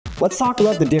Let's talk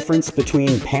about the difference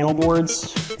between panel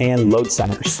boards and load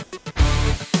centers.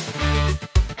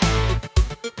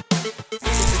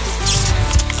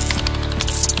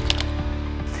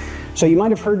 So you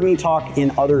might have heard me talk in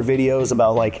other videos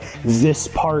about like this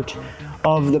part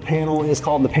of the panel is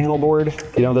called the panel board.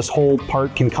 You know, this whole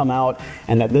part can come out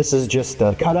and that this is just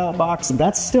the cutout box.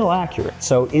 That's still accurate.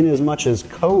 So in as much as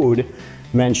code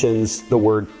mentions the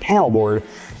word panel board,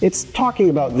 it's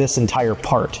talking about this entire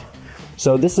part.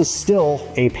 So this is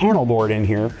still a panel board in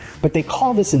here, but they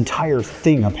call this entire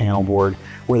thing a panel board,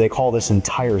 where they call this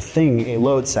entire thing a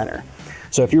load center.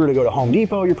 So if you were to go to Home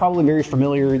Depot, you're probably very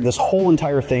familiar. This whole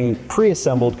entire thing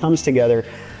pre-assembled comes together.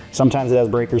 Sometimes it has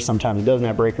breakers, sometimes it doesn't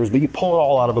have breakers, but you pull it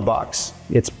all out of a box.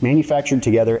 It's manufactured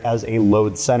together as a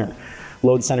load center.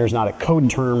 Load center is not a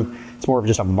code term. It's more of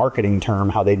just a marketing term,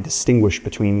 how they distinguish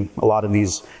between a lot of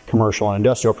these commercial and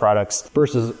industrial products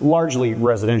versus largely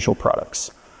residential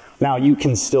products. Now, you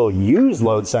can still use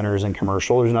load centers in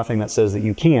commercial. There's nothing that says that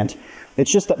you can't.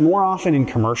 It's just that more often in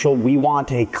commercial, we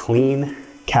want a clean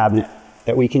cabinet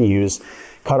that we can use,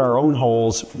 cut our own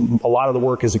holes. A lot of the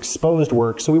work is exposed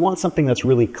work, so we want something that's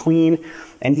really clean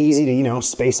and easy to, you know,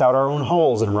 space out our own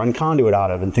holes and run conduit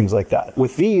out of and things like that.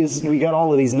 With these, we got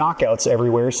all of these knockouts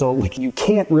everywhere, so like you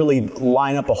can't really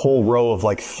line up a whole row of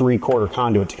like 3/4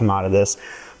 conduit to come out of this.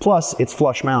 Plus, it's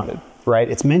flush mounted, right?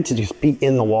 It's meant to just be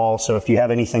in the wall, so if you have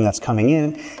anything that's coming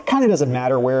in, kind of doesn't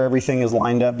matter where everything is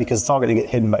lined up because it's all going to get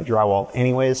hidden by drywall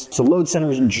anyways. So load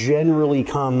centers generally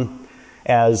come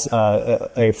as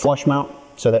a flush mount.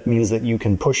 So that means that you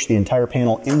can push the entire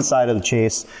panel inside of the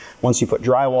chase. Once you put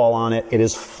drywall on it, it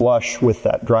is flush with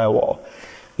that drywall.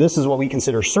 This is what we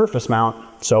consider surface mount.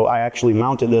 So I actually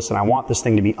mounted this and I want this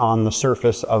thing to be on the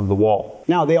surface of the wall.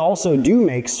 Now they also do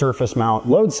make surface mount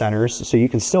load centers, so you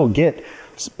can still get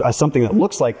something that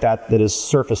looks like that is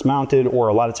surface mounted, or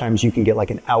a lot of times you can get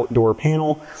like an outdoor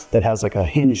panel that has like a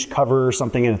hinged cover or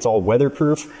something and it's all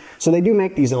weatherproof. So they do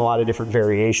make these in a lot of different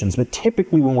variations, but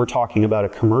typically when we're talking about a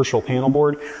commercial panel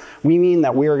board, we mean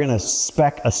that we are going to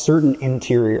spec a certain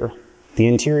interior. The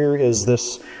interior is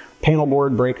this panel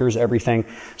board, breakers, everything.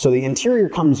 So the interior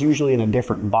comes usually in a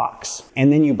different box,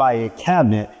 and then you buy a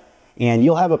cabinet and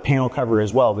you'll have a panel cover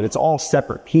as well, but it's all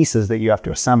separate pieces that you have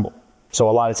to assemble. So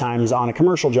a lot of times on a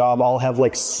commercial job, I'll have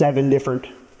like 7 different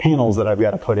panels that I've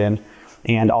got to put in,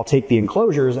 and I'll take the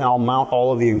enclosures and I'll mount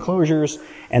all of the enclosures,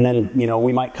 and then, you know,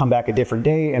 we might come back a different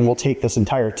day and we'll take this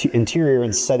entire interior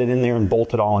and set it in there and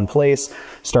bolt it all in place,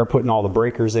 start putting all the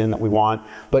breakers in that we want.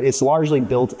 But it's largely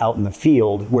built out in the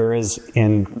field, whereas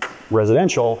in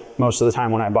residential, most of the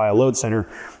time when I buy a load center,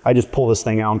 I just pull this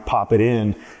thing out, pop it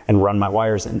in, and run my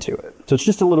wires into it. So it's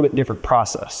just a little bit different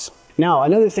process. Now,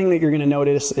 another thing that you're going to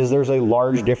notice is there's a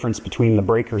large difference between the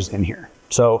breakers in here.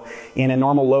 So in a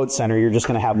normal load center, you're just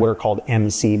going to have what are called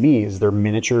MCBs. They're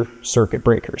miniature circuit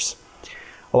breakers.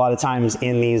 A lot of times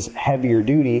in these heavier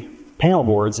duty panel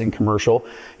boards in commercial,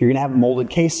 you're going to have molded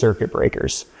case circuit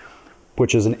breakers,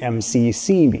 which is an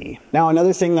MCCB. Now,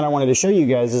 another thing that I wanted to show you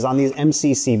guys is on these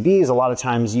MCCBs, a lot of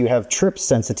times you have trip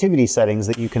sensitivity settings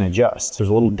that you can adjust. There's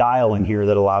a little dial in here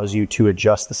that allows you to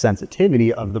adjust the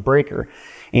sensitivity of the breaker.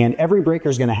 And every breaker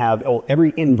is going to have,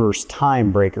 every inverse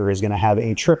time breaker is going to have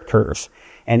a trip curve.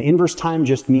 And inverse time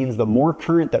just means the more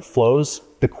current that flows,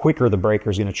 the quicker the breaker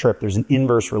is going to trip. There's an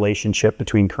inverse relationship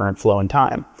between current flow and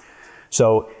time.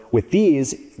 So with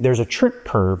these, there's a trip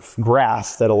curve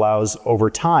graph that allows over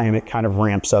time, it kind of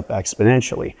ramps up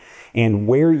exponentially. And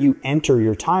where you enter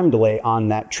your time delay on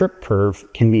that trip curve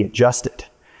can be adjusted.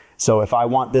 So if I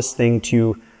want this thing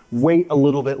to wait a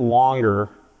little bit longer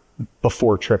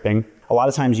before tripping, a lot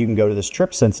of times you can go to this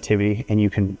trip sensitivity and you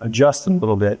can adjust a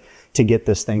little bit to get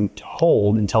this thing to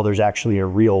hold until there's actually a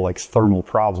real like thermal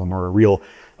problem or a real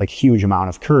like huge amount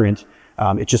of current.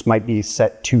 It just might be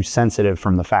set too sensitive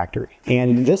from the factory.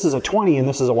 And this is a 20 and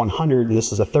this is a 100 and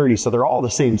this is a 30, so they're all the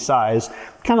same size,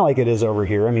 kind of like it is over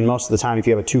here. I mean, most of the time if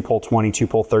you have a 2-pole 20,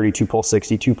 2-pole 30, 2-pole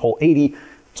 60, 2-pole 80,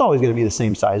 it's always going to be the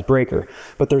same size breaker.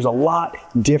 But there's a lot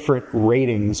different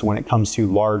ratings when it comes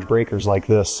to large breakers like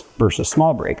this versus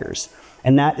small breakers.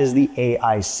 And that is the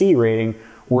AIC rating,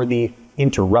 or the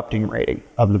interrupting rating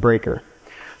of the breaker.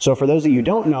 So for those of you who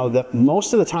don't know, that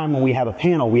most of the time when we have a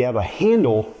panel, we have a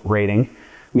handle rating.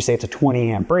 We say it's a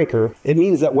 20 amp breaker. It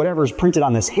means that whatever is printed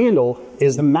on this handle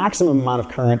is the maximum amount of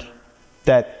current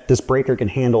that this breaker can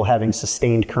handle having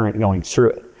sustained current going through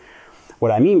it. What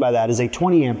I mean by that is a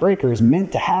 20 amp breaker is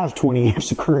meant to have 20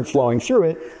 amps of current flowing through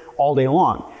it all day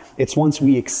long. It's once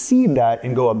we exceed that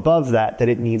and go above that that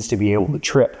it needs to be able to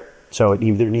trip. So it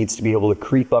either needs to be able to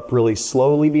creep up really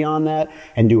slowly beyond that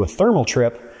and do a thermal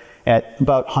trip, at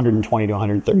about 120 to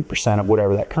 130% of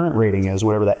whatever that current rating is,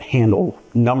 whatever that handle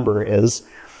number is.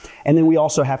 And then we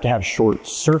also have to have short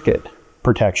circuit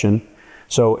protection.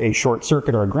 So a short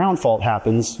circuit or a ground fault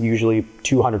happens, usually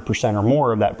 200% or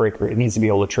more of that breaker, it needs to be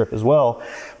able to trip as well.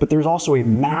 But there's also a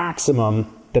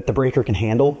maximum that the breaker can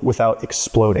handle without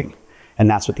exploding. And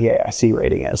that's what the AIC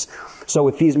rating is. So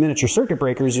with these miniature circuit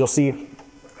breakers, you'll see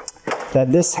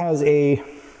that this has a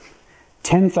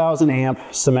 10,000 amp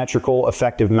symmetrical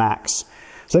effective max.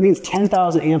 So that means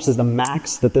 10,000 amps is the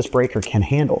max that this breaker can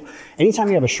handle. Anytime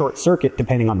you have a short circuit,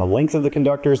 depending on the length of the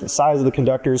conductors, the size of the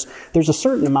conductors, there's a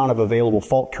certain amount of available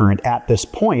fault current at this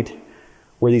point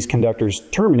where these conductors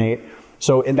terminate.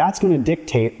 So and that's going to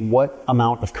dictate what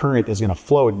amount of current is going to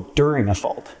flow during a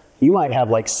fault. You might have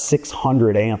like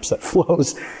 600 amps that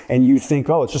flows and you think,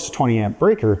 oh, it's just a 20 amp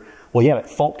breaker. Well, yeah, but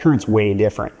fault current's way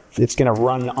different. It's going to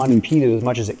run unimpeded as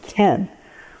much as it can.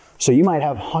 So you might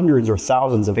have hundreds or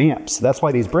thousands of amps. That's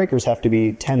why these breakers have to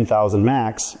be 10,000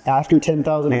 max. After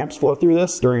 10,000 amps flow through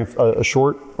this during a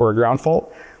short or a ground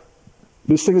fault,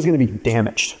 this thing is going to be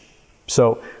damaged.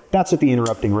 So that's what the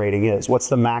interrupting rating is. What's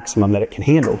the maximum that it can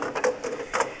handle?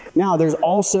 Now, there's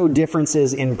also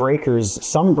differences in breakers.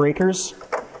 Some breakers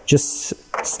just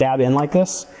stab in like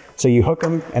this. So you hook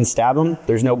them and stab them.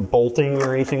 There's no bolting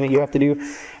or anything that you have to do.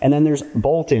 And then there's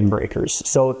bolt-in breakers.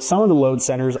 So some of the load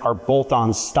centers are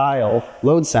bolt-on style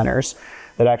load centers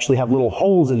that actually have little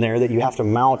holes in there that you have to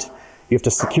mount. You have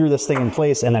to secure this thing in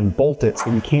place and then bolt it,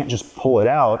 so you can't just pull it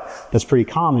out. That's pretty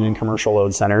common in commercial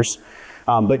load centers.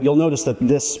 But you'll notice that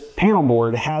this panel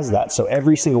board has that. So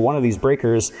every single one of these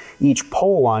breakers, each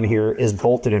pole on here is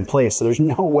bolted in place. So there's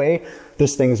no way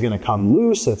this thing's going to come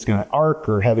loose, it's going to arc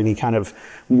or have any kind of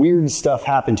weird stuff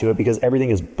happen to it because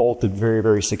everything is bolted very,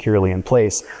 very securely in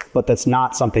place. But that's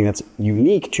not something that's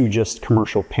unique to just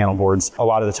commercial panel boards. A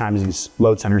lot of the times these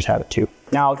load centers have it too.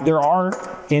 Now, there are,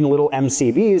 in little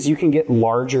MCBs, you can get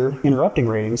larger interrupting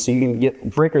ratings. So you can get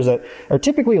breakers that are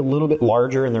typically a little bit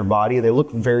larger in their body. They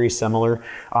look very similar,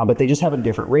 but they just have a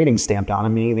different rating stamped on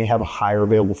them, meaning they have a higher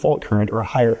available fault current or a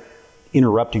higher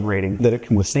interrupting rating that it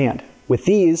can withstand. With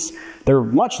these, they're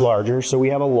much larger, so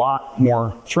we have a lot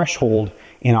more threshold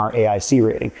in our AIC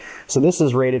rating. So this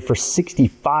is rated for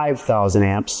 65,000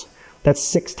 amps. That's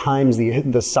 6 times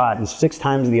the size, 6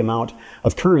 times the amount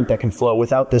of current that can flow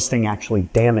without this thing actually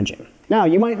damaging. Now,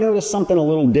 you might notice something a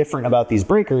little different about these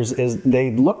breakers is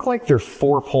they look like they're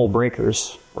 4-pole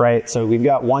breakers, right? So we've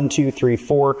got 1, 2, 3,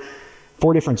 4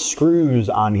 different screws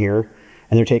on here,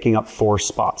 and they're taking up 4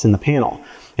 spots in the panel.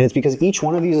 And it's because each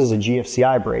one of these is a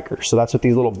GFCI breaker. So that's what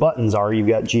these little buttons are. You've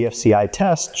got GFCI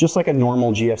test, just like a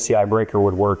normal GFCI breaker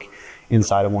would work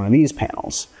inside of one of these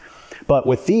panels. But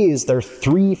with these, they're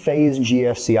 3-phase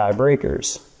GFCI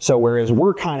breakers. So whereas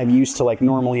we're kind of used to like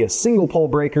normally a single pole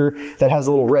breaker that has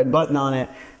a little red button on it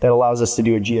that allows us to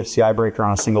do a GFCI breaker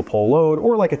on a single pole load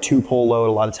or like a 2-pole load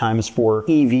a lot of times for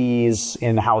EVs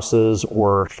in houses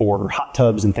or for hot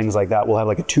tubs and things like that. We'll have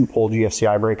like a 2-pole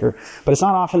GFCI breaker, but it's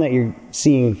not often that you're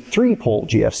seeing 3-pole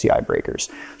GFCI breakers.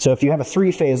 So if you have a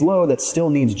 3-phase load that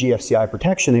still needs GFCI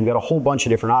protection, they've got a whole bunch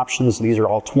of different options. These are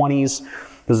all 20s.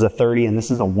 This is a 30 and this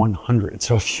is a 100.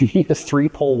 So if you need a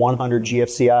 3-pole 100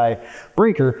 GFCI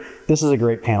breaker, this is a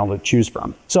great panel to choose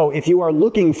from. So if you are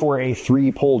looking for a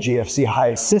 3-pole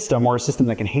GFCI system or a system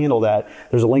that can handle that,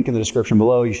 there's a link in the description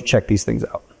below. You should check these things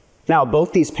out. Now,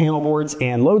 both these panel boards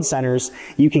and load centers,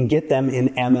 you can get them in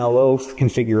MLO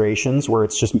configurations where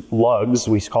it's just lugs.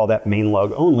 We call that main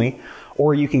lug only.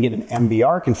 Or you can get an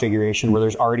MBR configuration where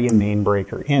there's already a main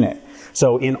breaker in it.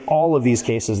 So in all of these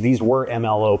cases, these were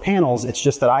MLO panels. It's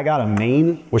just that I got a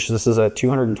main, which this is a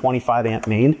 225 amp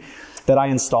main that I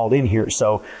installed in here.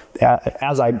 So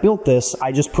as I built this,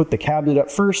 I just put the cabinet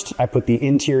up first. I put the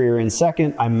interior in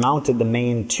second. I mounted the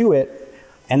main to it.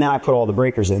 And then I put all the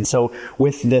breakers in. So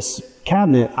with this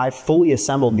cabinet, I fully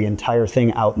assembled the entire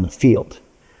thing out in the field.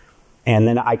 And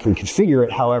then I can configure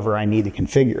it however I need to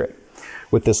configure it.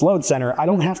 With this load center, I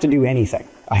don't have to do anything.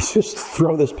 I just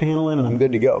throw this panel in and I'm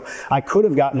good to go. I could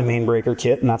have gotten a main breaker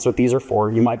kit, and that's what these are for.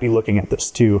 You might be looking at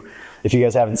this too. If you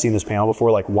guys haven't seen this panel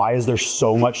before, like, why is there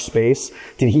so much space?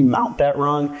 Did he mount that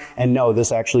wrong? And no,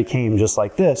 this actually came just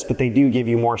like this, but they do give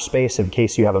you more space in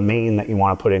case you have a main that you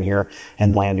want to put in here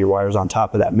and land your wires on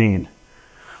top of that main.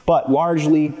 But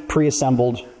largely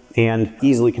pre-assembled and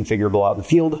easily configurable out in the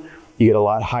field. You get a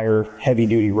lot higher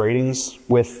heavy-duty ratings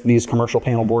with these commercial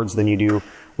panel boards than you do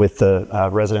with the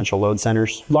residential load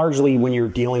centers. Largely, when you're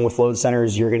dealing with load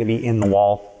centers, you're going to be in the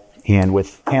wall. And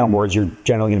with panel boards, you're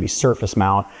generally going to be surface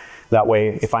mount. That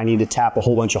way, if I need to tap a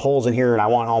whole bunch of holes in here and I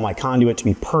want all my conduit to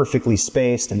be perfectly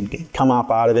spaced and come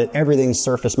up out of it, everything's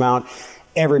surface mount.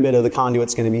 every bit of the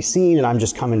conduit's going to be seen, and I'm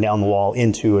just coming down the wall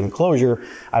into an enclosure.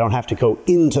 I don't have to go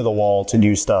into the wall to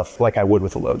do stuff like I would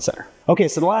with a load center. Okay,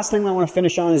 so the last thing I want to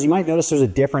finish on is you might notice there's a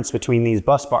difference between these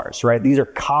bus bars, right? These are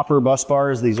copper bus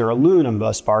bars, these are aluminum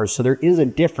bus bars, so there is a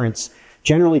difference.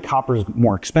 Generally, copper is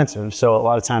more expensive, so a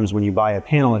lot of times when you buy a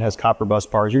panel that has copper bus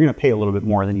bars, you're going to pay a little bit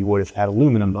more than you would if it had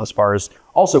aluminum bus bars.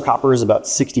 Also, copper is about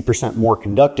 60% more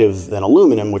conductive than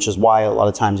aluminum, which is why a lot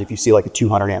of times if you see like a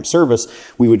 200 amp service,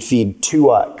 we would feed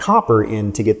 2-aught copper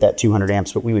in to get that 200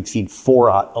 amps, but we would feed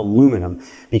 4-aught aluminum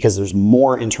because there's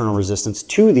more internal resistance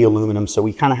to the aluminum, so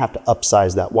we kind of have to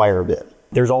upsize that wire a bit.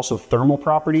 There's also thermal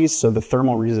properties, so the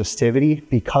thermal resistivity,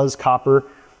 because copper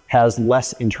has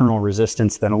less internal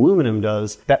resistance than aluminum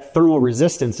does, that thermal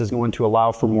resistance is going to allow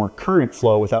for more current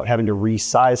flow without having to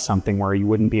resize something where you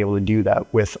wouldn't be able to do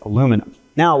that with aluminum.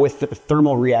 Now, with the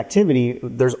thermal reactivity,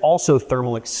 there's also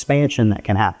thermal expansion that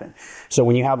can happen. So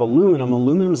when you have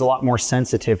aluminum is a lot more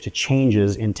sensitive to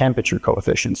changes in temperature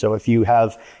coefficient. So if you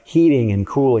have heating and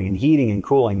cooling,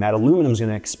 that aluminum is going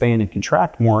to expand and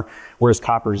contract more, whereas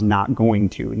copper is not going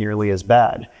to nearly as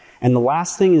bad. And the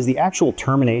last thing is the actual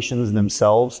terminations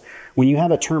themselves. When you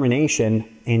have a termination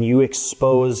and you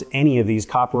expose any of these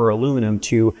copper or aluminum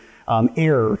to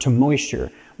air or to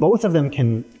moisture, both of them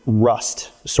can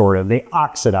rust, sort of. They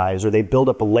oxidize or they build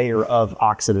up a layer of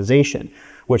oxidization,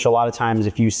 which a lot of times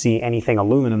if you see anything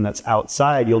aluminum that's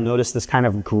outside, you'll notice this kind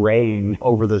of graying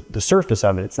over the surface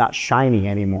of it. It's not shiny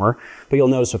anymore. But you'll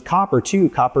notice with copper too,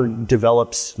 copper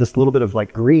develops this little bit of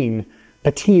like green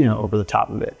patina over the top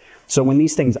of it. So when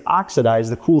these things oxidize,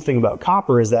 the cool thing about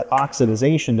copper is that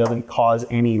oxidization doesn't cause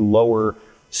any lower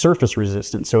surface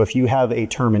resistance. So if you have a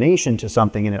termination to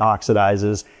something and it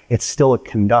oxidizes, it's still a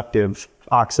conductive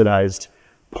oxidized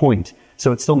point.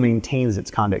 So it still maintains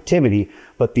its conductivity,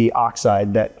 but the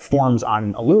oxide that forms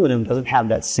on aluminum doesn't have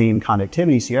that same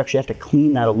conductivity. So you actually have to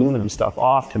clean that aluminum stuff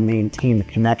off to maintain the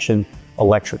connection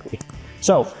electrically.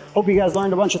 So hope you guys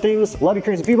learned a bunch of things. Love you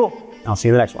crazy people. I'll see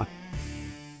you in the next one.